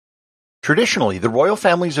Traditionally, the royal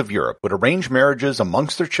families of Europe would arrange marriages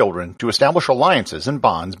amongst their children to establish alliances and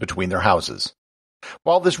bonds between their houses.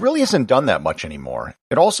 While this really isn't done that much anymore,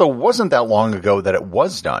 it also wasn't that long ago that it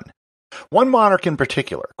was done. One monarch in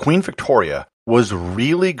particular, Queen Victoria, was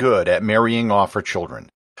really good at marrying off her children.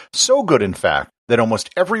 So good, in fact, that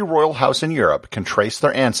almost every royal house in Europe can trace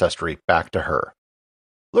their ancestry back to her.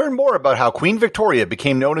 Learn more about how Queen Victoria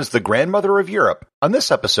became known as the Grandmother of Europe on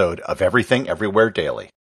this episode of Everything Everywhere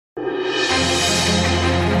Daily.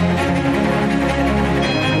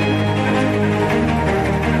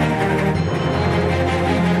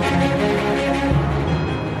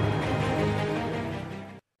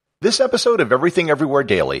 This episode of Everything Everywhere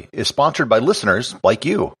Daily is sponsored by listeners like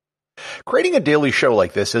you. Creating a daily show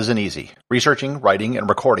like this isn't easy. Researching, writing, and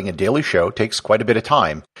recording a daily show takes quite a bit of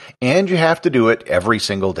time, and you have to do it every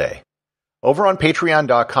single day. Over on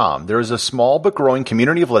Patreon.com, there is a small but growing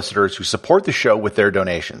community of listeners who support the show with their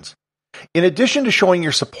donations. In addition to showing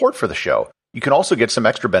your support for the show, you can also get some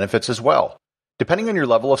extra benefits as well. Depending on your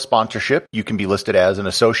level of sponsorship, you can be listed as an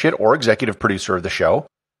associate or executive producer of the show.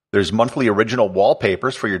 There's monthly original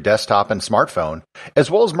wallpapers for your desktop and smartphone,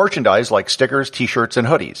 as well as merchandise like stickers, t-shirts, and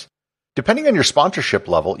hoodies. Depending on your sponsorship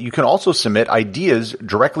level, you can also submit ideas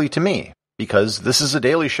directly to me, because this is a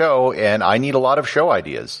daily show and I need a lot of show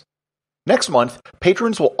ideas. Next month,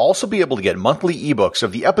 patrons will also be able to get monthly ebooks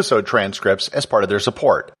of the episode transcripts as part of their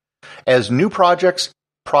support. As new projects,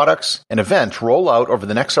 products, and events roll out over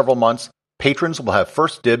the next several months, patrons will have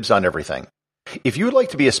first dibs on everything. If you would like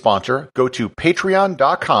to be a sponsor, go to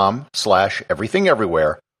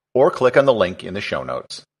patreon.com/everythingeverywhere or click on the link in the show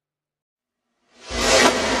notes.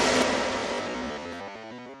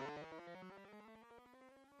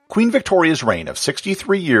 Queen Victoria's reign of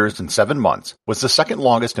 63 years and 7 months was the second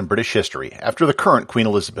longest in British history after the current Queen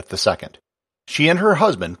Elizabeth II. She and her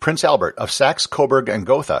husband, Prince Albert of Saxe-Coburg and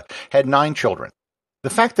Gotha, had 9 children. The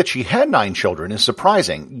fact that she had 9 children is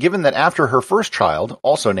surprising, given that after her first child,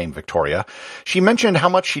 also named Victoria, she mentioned how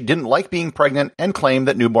much she didn't like being pregnant and claimed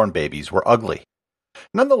that newborn babies were ugly.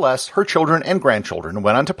 Nonetheless, her children and grandchildren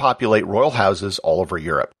went on to populate royal houses all over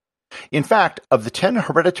Europe. In fact, of the 10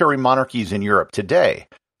 hereditary monarchies in Europe today,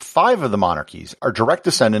 5 of the monarchies are direct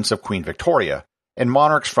descendants of Queen Victoria, and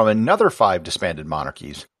monarchs from another 5 disbanded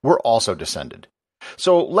monarchies were also descended.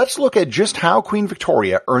 So let's look at just how Queen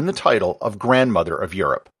Victoria earned the title of Grandmother of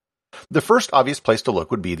Europe. The first obvious place to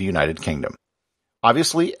look would be the United Kingdom.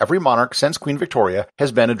 Obviously, every monarch since Queen Victoria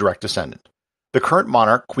has been a direct descendant. The current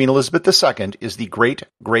monarch, Queen Elizabeth II, is the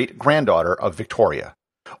great-great-granddaughter of Victoria.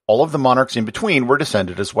 All of the monarchs in between were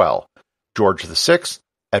descended as well. George VI,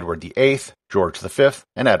 Edward VIII, George V,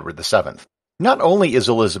 and Edward VII. Not only is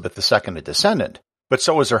Elizabeth II a descendant, but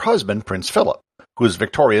so is her husband, Prince Philip, who is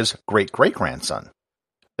Victoria's great-great-grandson.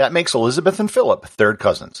 That makes Elizabeth and Philip third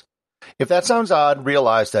cousins. If that sounds odd,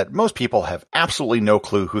 realize that most people have absolutely no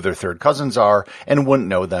clue who their third cousins are and wouldn't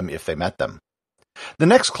know them if they met them. The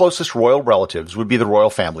next closest royal relatives would be the royal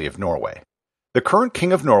family of Norway. The current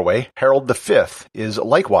King of Norway, Harald V, is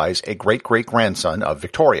likewise a great-great-grandson of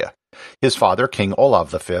Victoria. His father, King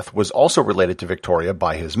Olav V, was also related to Victoria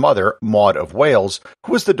by his mother, Maud of Wales,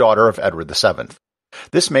 who was the daughter of Edward VII.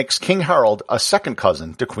 This makes King Harold a second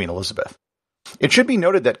cousin to Queen Elizabeth. It should be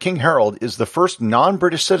noted that King Harold is the first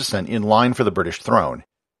non-British citizen in line for the British throne.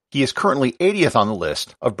 He is currently 80th on the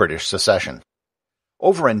list of British succession.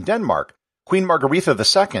 Over in Denmark, Queen Margaretha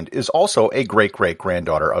II is also a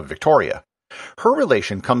great-great-granddaughter of Victoria. Her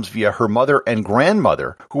relation comes via her mother and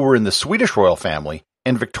grandmother, who were in the Swedish royal family,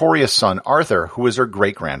 and Victoria's son Arthur, who is her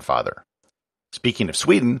great-grandfather. Speaking of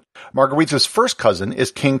Sweden, Margaretha's first cousin is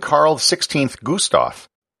King Carl XVI Gustaf.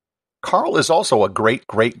 Carl is also a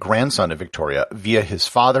great-great-grandson of Victoria via his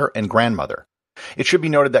father and grandmother. It should be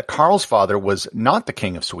noted that Carl's father was not the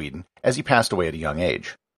King of Sweden, as he passed away at a young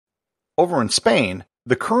age. Over in Spain,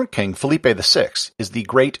 the current King Felipe VI is the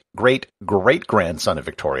great-great-great-grandson of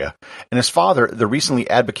Victoria, and his father, the recently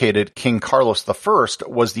advocated King Carlos I,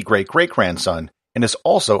 was the great-great-grandson and is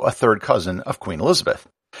also a third cousin of Queen Elizabeth.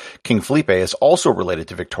 King Felipe is also related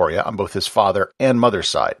to Victoria on both his father and mother's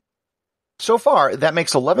side. So far, that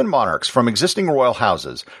makes 11 monarchs from existing royal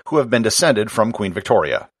houses who have been descended from Queen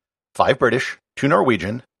Victoria. 5 British, 2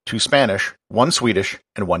 Norwegian, 2 Spanish, 1 Swedish,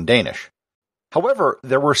 and 1 Danish. However,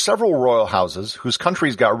 there were several royal houses whose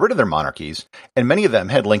countries got rid of their monarchies, and many of them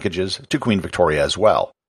had linkages to Queen Victoria as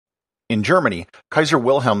well. In Germany, Kaiser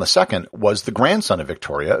Wilhelm II was the grandson of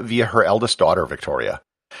Victoria via her eldest daughter, Victoria.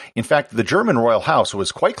 In fact, the German royal house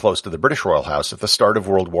was quite close to the British royal house at the start of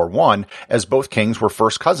World War I, as both kings were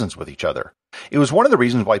first cousins with each other. It was one of the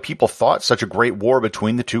reasons why people thought such a great war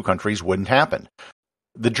between the two countries wouldn't happen.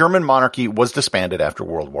 The German monarchy was disbanded after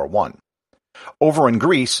World War I. Over in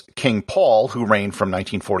Greece, King Paul, who reigned from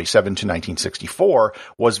 1947 to 1964,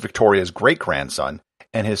 was Victoria's great-grandson,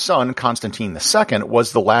 and his son, Constantine II,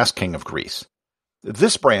 was the last king of Greece.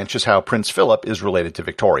 This branch is how Prince Philip is related to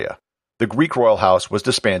Victoria. The Greek royal house was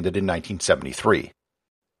disbanded in 1973.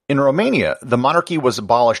 In Romania, the monarchy was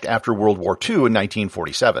abolished after World War II in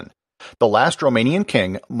 1947. The last Romanian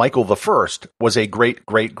king, Michael I, was a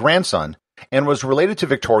great-great-grandson and was related to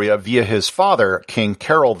Victoria via his father, King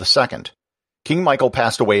Carol II. King Michael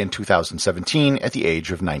passed away in 2017 at the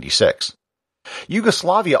age of 96.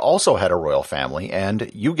 Yugoslavia also had a royal family,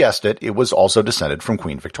 and, you guessed it, it was also descended from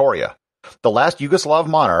Queen Victoria. The last Yugoslav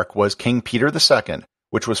monarch was King Peter II,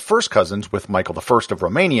 which was first cousins with Michael I of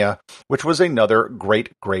Romania, which was another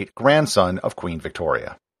great-great-grandson of Queen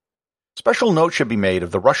Victoria. Special note should be made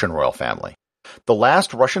of the Russian royal family. The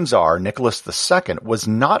last Russian Tsar, Nicholas II, was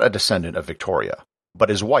not a descendant of Victoria, but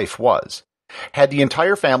his wife was. Had the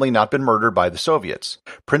entire family not been murdered by the Soviets,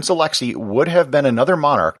 Prince Alexei would have been another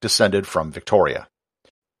monarch descended from Victoria.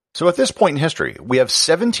 So at this point in history, we have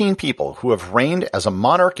 17 people who have reigned as a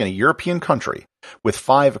monarch in a European country, with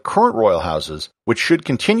 5 current royal houses, which should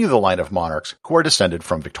continue the line of monarchs who are descended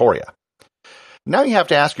from Victoria. Now you have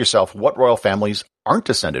to ask yourself what royal families aren't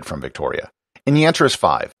descended from Victoria, and the answer is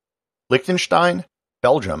 5. Liechtenstein,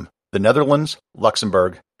 Belgium, the Netherlands,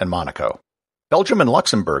 Luxembourg, and Monaco. Belgium and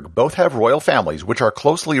Luxembourg both have royal families which are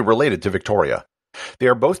closely related to Victoria. They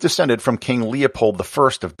are both descended from King Leopold I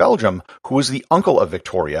of Belgium, who was the uncle of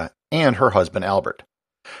Victoria, and her husband Albert.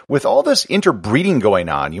 With all this interbreeding going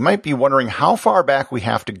on, you might be wondering how far back we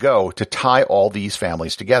have to go to tie all these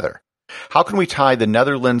families together. How can we tie the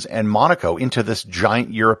Netherlands and Monaco into this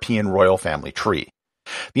giant European royal family tree?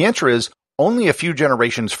 The answer is only a few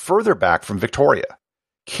generations further back from Victoria.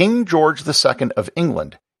 King George II of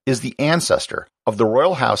England is the ancestor of the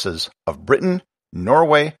royal houses of Britain,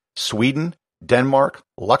 Norway, Sweden, Denmark,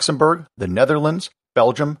 Luxembourg, the Netherlands,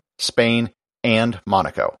 Belgium, Spain, and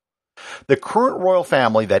Monaco. The current royal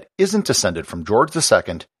family that isn't descended from George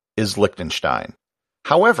II is Liechtenstein.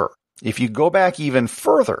 However, if you go back even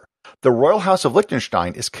further, the royal house of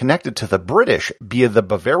Liechtenstein is connected to the British via the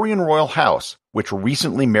Bavarian royal house, which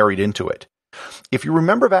recently married into it. If you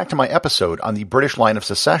remember back to my episode on the British line of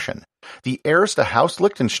succession, the heirs to House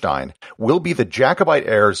Liechtenstein will be the Jacobite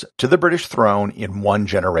heirs to the British throne in one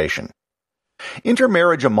generation.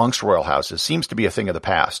 Intermarriage amongst royal houses seems to be a thing of the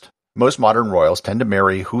past. Most modern royals tend to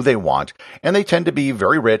marry who they want, and they tend to be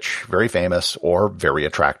very rich, very famous, or very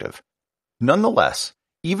attractive. Nonetheless,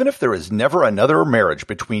 even if there is never another marriage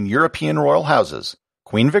between European royal houses,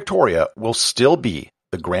 Queen Victoria will still be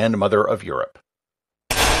the grandmother of Europe.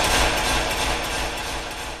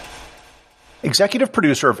 Executive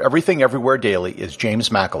producer of Everything Everywhere Daily is James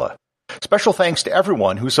Makkyla. Special thanks to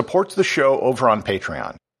everyone who supports the show over on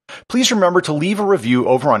Patreon. Please remember to leave a review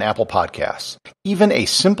over on Apple Podcasts. Even a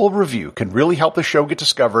simple review can really help the show get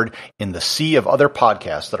discovered in the sea of other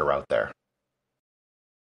podcasts that are out there.